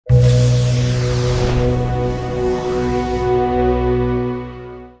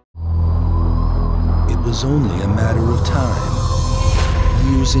was only a matter of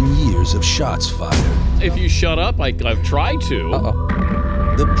time. Years and years of shots fired. If you shut up, I've tried to.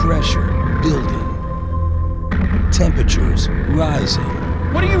 The pressure building. Temperatures rising.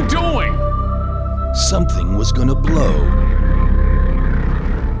 What are you doing? Something was gonna blow.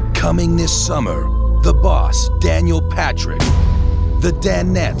 Coming this summer, the boss, Daniel Patrick, The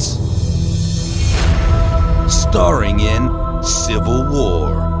Danettes. Starring in Civil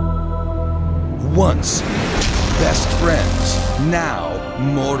War. Once best friends, now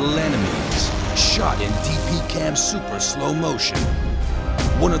mortal enemies. Shot in DP Cam super slow motion.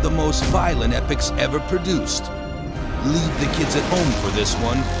 One of the most violent epics ever produced. Leave the kids at home for this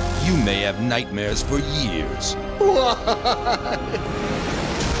one. You may have nightmares for years.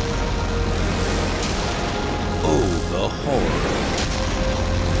 Oh, the horror.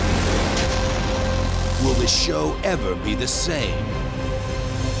 Will the show ever be the same?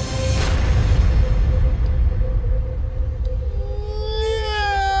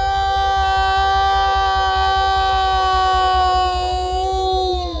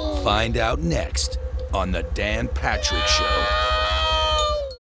 Find out next on The Dan Patrick Show.